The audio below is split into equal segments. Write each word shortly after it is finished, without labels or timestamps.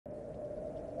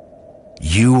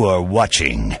You are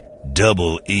watching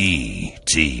Double E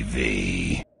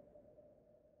TV.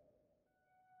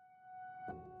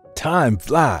 Time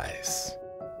flies.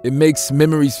 It makes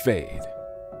memories fade.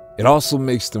 It also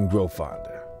makes them grow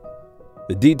fonder.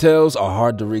 The details are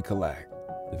hard to recollect.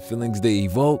 The feelings they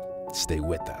evoke stay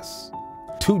with us.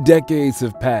 2 decades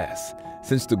have passed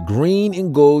since the Green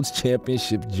and Gold's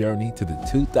championship journey to the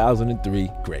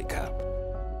 2003 Grey Cup.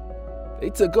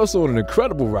 They took us on an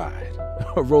incredible ride,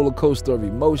 a roller coaster of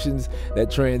emotions that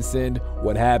transcend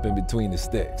what happened between the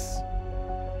sticks.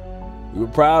 We were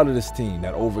proud of this team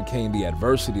that overcame the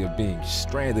adversity of being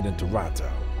stranded in Toronto.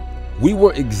 We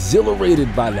were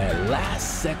exhilarated by that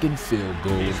last-second field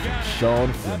goal from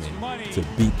Sean Fleming to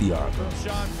beat the Argos.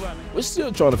 We're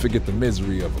still trying to forget the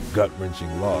misery of a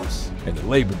gut-wrenching loss in the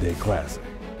Labor Day Classic.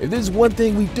 If there's one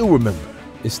thing we do remember,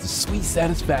 it's the sweet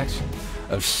satisfaction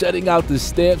of shutting out the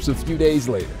Stamps a few days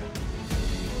later.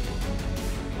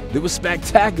 There were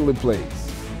spectacular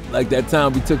plays, like that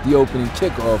time we took the opening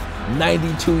kickoff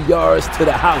 92 yards to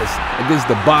the house against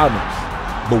the Bombers.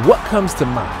 But what comes to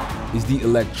mind is the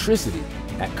electricity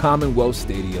at Commonwealth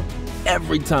Stadium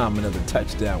every time another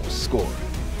touchdown was scored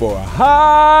for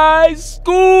high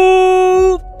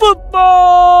school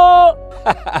football.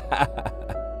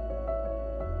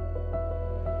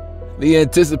 The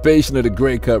anticipation of the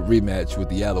Grey Cup rematch with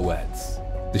the Alouettes,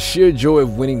 the sheer joy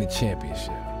of winning the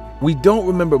championship. We don't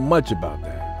remember much about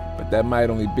that, but that might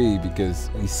only be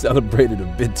because we celebrated a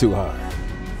bit too hard.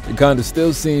 It kinda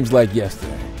still seems like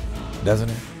yesterday, doesn't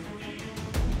it?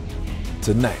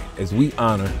 Tonight, as we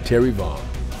honor Terry Vaughn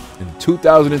and the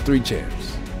 2003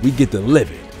 champs, we get to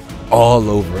live it all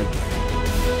over again.